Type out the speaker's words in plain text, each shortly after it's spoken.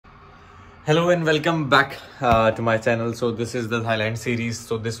Hello and welcome back to my channel. So this is the Thailand series.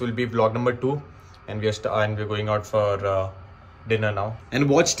 So this will be vlog number 2, and we're going out for dinner now. And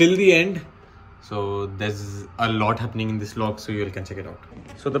watch till the end. So there's a lot happening in this vlog, so you all can check it out.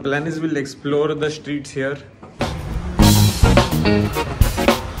 So the plan is we'll explore the streets here.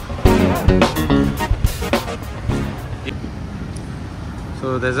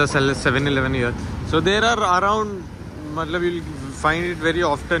 So there's a 7-Eleven here. So there are around, you'll find it very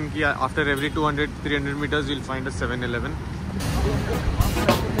often. After every 200-300 meters, you'll find a 7-Eleven.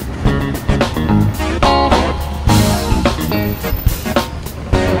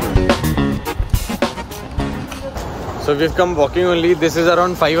 So we've come walking only. This is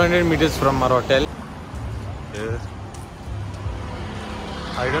around 500 meters from our hotel. Here.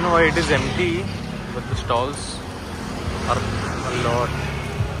 I don't know why it is empty, but the stalls are a lot.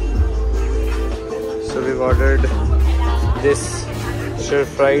 So we've ordered this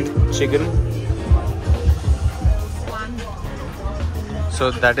stir-fried chicken.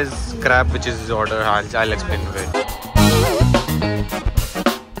 So that is crab, which is his order. I'll explain it.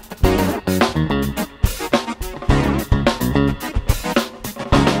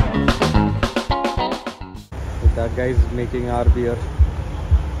 That guy is making our beer.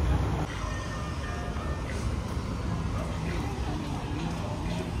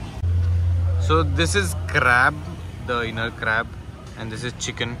 So this is crab, the inner crab, and this is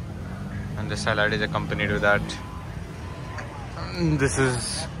chicken, and the salad is accompanied with that. This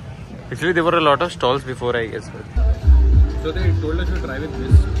is actually there were a lot of stalls before, I guess. So they told us to try with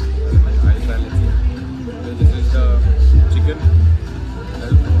this. I'll try it. So this is the chicken,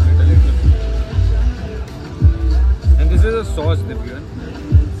 and this is a sauce they've given.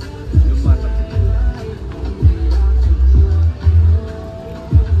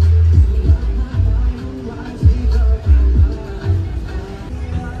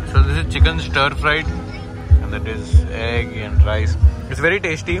 Chicken stir-fried, and that is egg and rice. It's very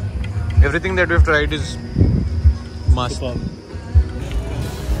tasty. Everything that we've tried is must.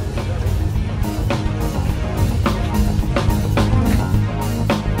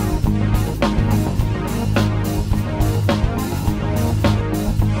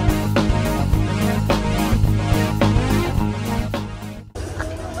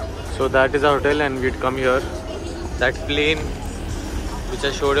 So that is our hotel, and we'd come here. That plane which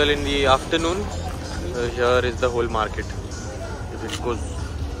I showed you in the afternoon, here is the whole market. It goes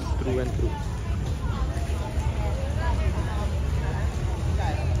through and through.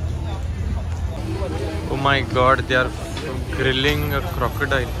 Oh my god, they are grilling a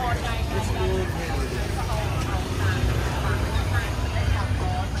crocodile.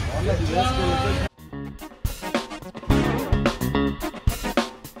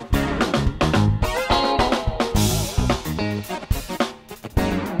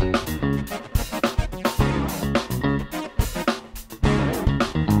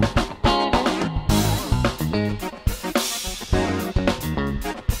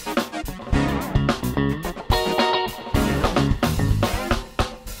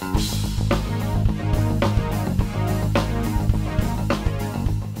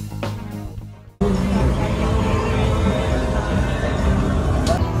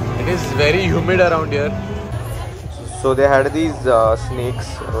 It's very humid around here. So they had these snakes,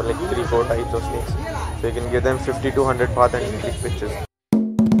 like 3-4 types of snakes. So you can give them 50 to 100 baht and click pictures.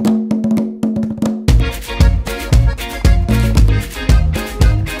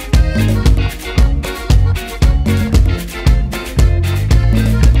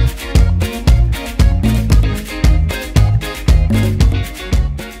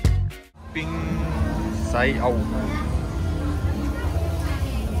 Ping Sai Au.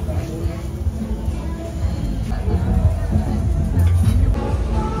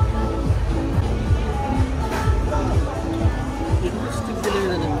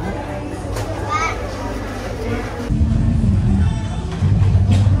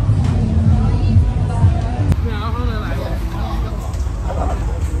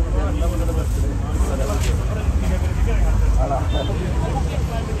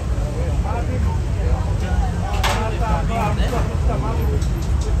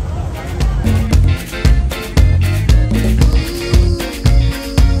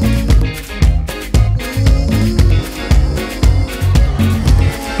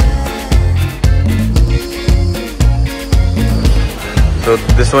 So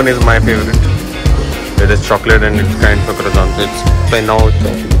this one is my favorite. It is chocolate and it's kind of croissant. It's by now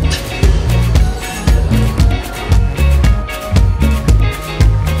chocolate.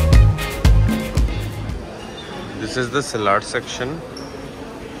 This is the salad section.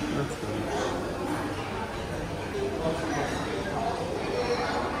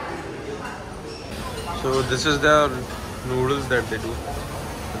 So this is the noodles that they do.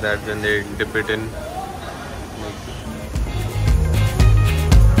 That when they dip it in.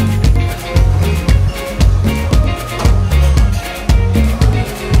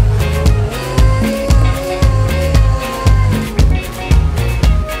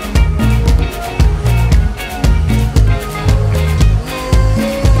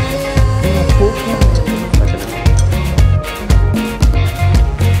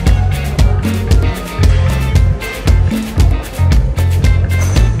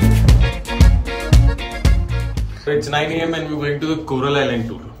 So it's 9 AM and we're going to the Coral Island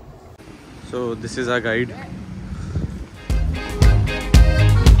tour. So this is our guide.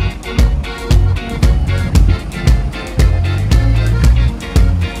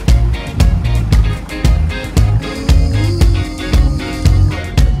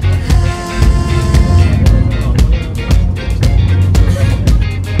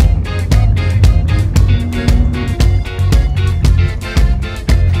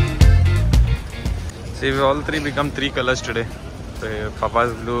 See, we all three become three colors today. So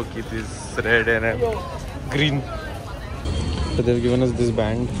Papa's blue, Keith is red and green. So they've given us this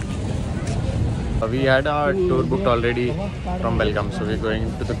band. We had our tour booked already from Belgaum, so we're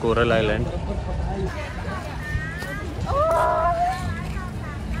going to the Coral Island.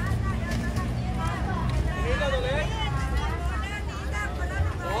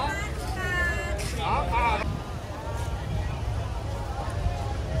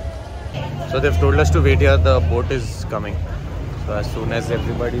 So they've told us to wait here, the boat is coming. So as soon as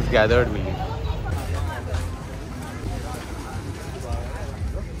everybody's gathered, we'll leave.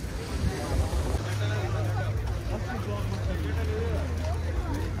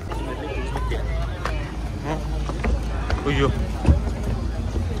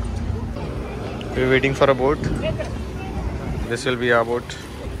 We're waiting for a boat. This will be our boat.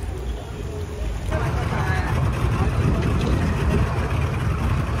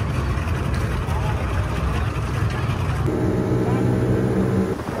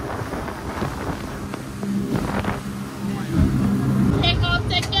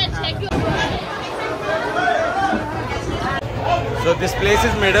 So this place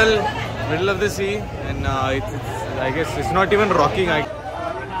is middle of the sea, and I guess it's not even rocking.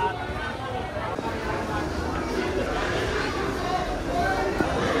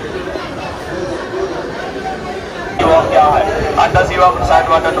 क्या है under सी side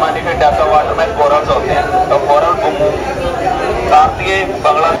water 20 feet depth water में corals होते हैं तो coral बुमू भारतीय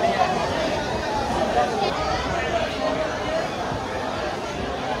बंगला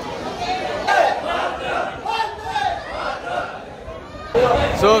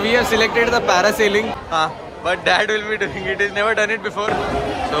So we have selected the parasailing, but Dad will be doing it. He's never done it before.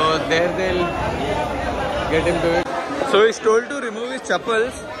 So there they'll get into it. So he's told to remove his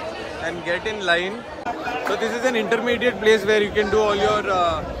chappals and get in line. So this is an intermediate place where you can do all your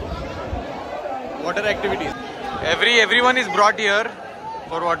water activities. Everyone is brought here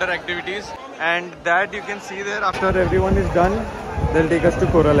for water activities, and that you can see there. After everyone is done, they'll take us to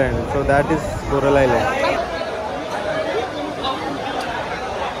Coral Island. So that is Coral Island.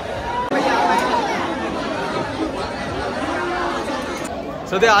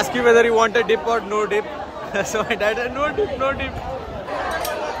 So they ask you whether you want a dip or no dip. So my dad said no dip, no dip.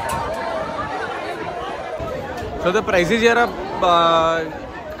 So the prices here are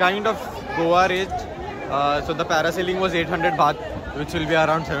kind of Goa rate. So the parasailing was 800 baht, which will be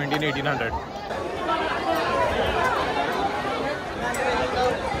around 1700-1800.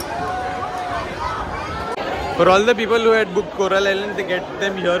 For all the people who had booked Coral Island, they get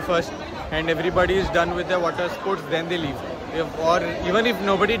them here first, and everybody is done with their water sports, then they leave. Or even if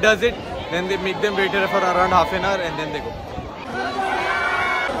nobody does it, then they make them wait here for around half an hour and then they go.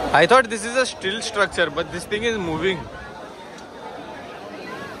 I thought this is a still structure, but this thing is moving.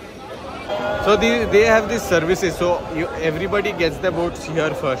 So they have these services, so everybody gets the boats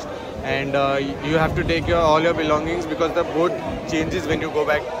here first, and you have to take all your belongings because the boat changes when you go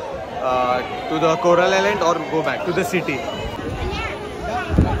back to the Coral Island or go back to the city.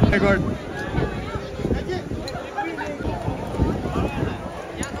 Oh my God.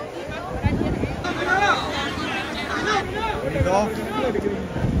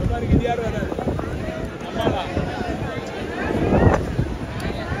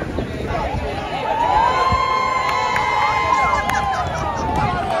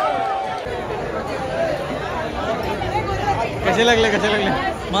 कैसे लगले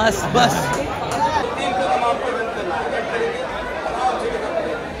मस्त बस.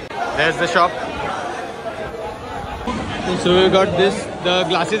 There's the shop. So we got this. The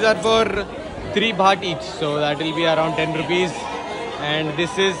glasses are for 3 baht each, so that will be around 10 rupees, and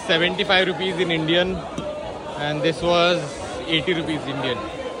this is 75 rupees in Indian. and this was 80 rupees Indian.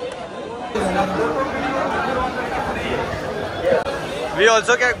 We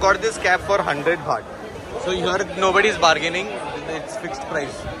also got this cap for 100 baht. So here nobody is bargaining, it's fixed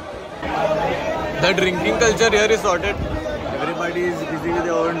price. The drinking culture here is sorted. Everybody is busy with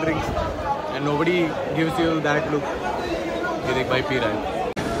their own drinks and nobody gives you that look. ये देख भाई P रहा है.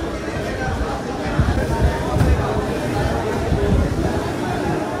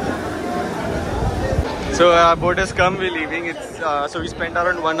 So our boat has come, we're leaving. It's so we spent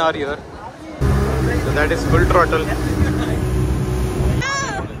around 1 hour here. So that is full throttle.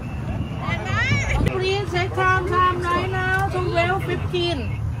 Please take time right now to 12:15.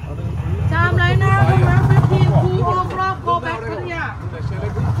 Time right now to 12:15. 2 o'clock go back Pattaya.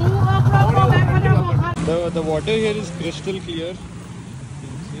 2 o'clock go back Pattaya. The water here is crystal clear.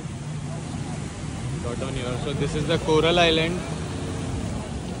 Got down here. So this is the Coral Island.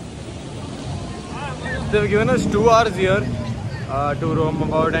 They've given us 2 hours here to roam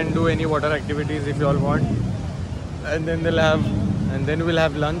about and do any water activities if you all want. And then we'll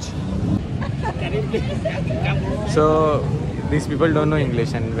have lunch. So these people don't know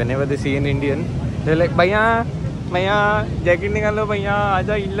English, and whenever they see an Indian, they're like, "Bhaiya, bhaiya, jacket nikalo, bhaiya,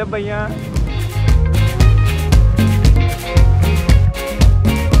 aaja illa bhaiya."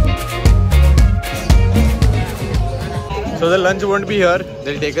 So the lunch won't be here.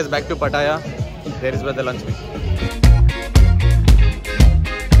 They'll take us back to Pattaya. There is where the lunch will be.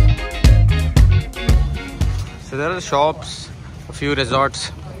 So there are shops, a few resorts.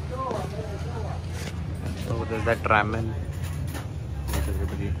 So there's that ramen.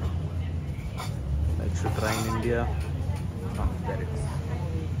 Everybody that should try in India. Oh, there it is.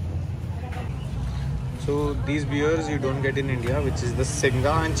 So these beers you don't get in India, which is the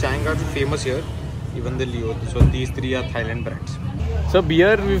Senga and Chang are famous here. Even the Leo. So these 3 are Thailand brands. So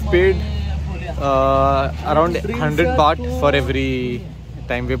beer we've paid around 100 baht for every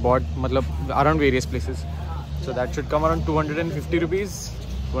time we bought, around various places. So that should come around 250 rupees.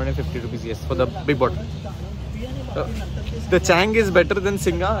 250 rupees, yes, for the big bottle. The Chang is better than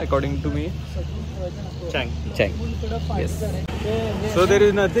Singa according to me. Chang, yes. So there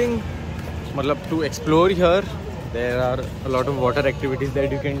is nothing to explore here. There are a lot of water activities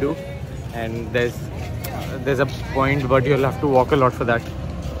that you can do, and there's a point, but you'll have to walk a lot for that.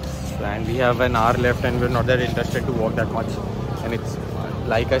 And we have an hour left and we're not that interested to walk that much, and it's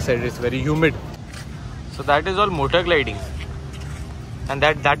like I said, it's very humid. So that is all motor gliding, and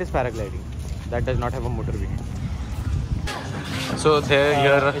that is paragliding. That does not have a motor wheel. So there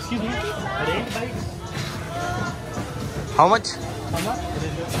here excuse me, how much?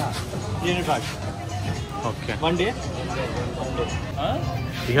 Okay, 1 day.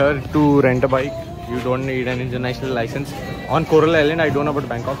 Here to rent a bike you don't need an international license. On Coral Island, I don't know about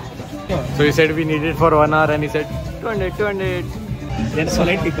Bangkok. So he said we need it for 1 hour, and he said 200. They're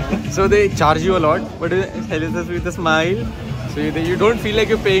solid people. So they charge you a lot, but they tell us with a smile. So you don't feel like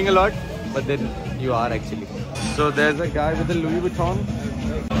you're paying a lot, but then you are actually. So there's a guy with a Louis Vuitton.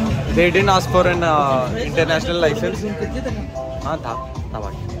 They didn't ask for an international license.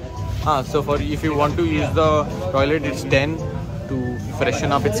 So for if you want to use the toilet, it's 10. To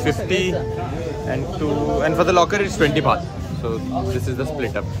freshen up, it's 50, and for the locker, it's 20 baht. So this is the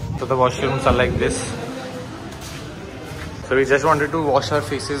split up. So the washrooms are like this. So we just wanted to wash our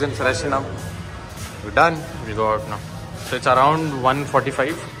faces and freshen up. We're done. We go out now. So it's around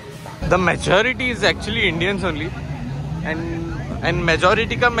 1:45. The majority is actually Indians only, and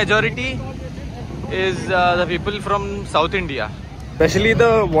majority is the people from South India. Especially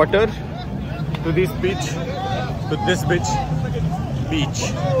the water to this beach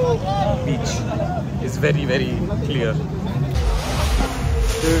is very, very clear.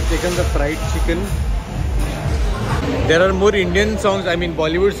 So we've taken the fried chicken. There are more Indian songs, I mean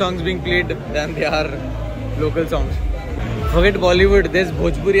Bollywood songs being played than there are local songs. Forget Bollywood, there's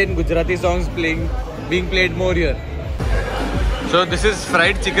Bhojpuri and Gujarati songs being played more here. So this is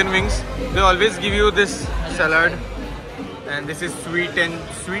fried chicken wings. They always give you this salad, and this is sweet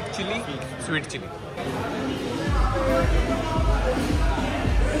chili.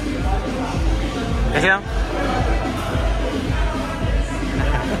 Yeah.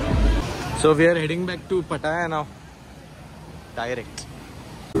 So we are heading back to Pattaya now. Direct.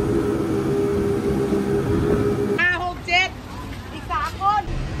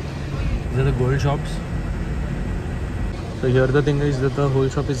 These are the gold shops. So here the thing is that the whole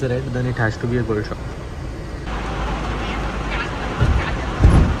shop is red, then it has to be a gold shop.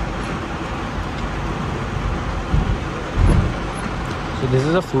 So this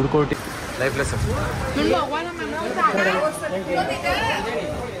is a food court. Life lesson.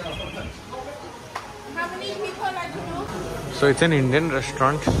 How many people So it's an Indian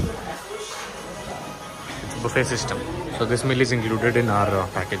restaurant. Buffet system. So this meal is included in our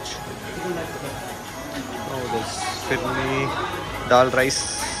package. Oh, there's firni, dal rice,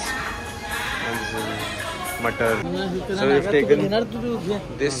 and butter. So we've taken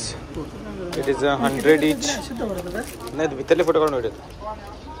this. It is 100 each.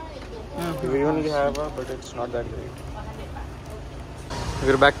 We only have but it's not that great.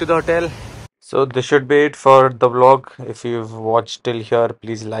 We're back to the hotel. So this should be it for the vlog. If you've watched till here,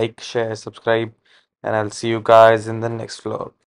 please like, share, subscribe, and I'll see you guys in the next vlog.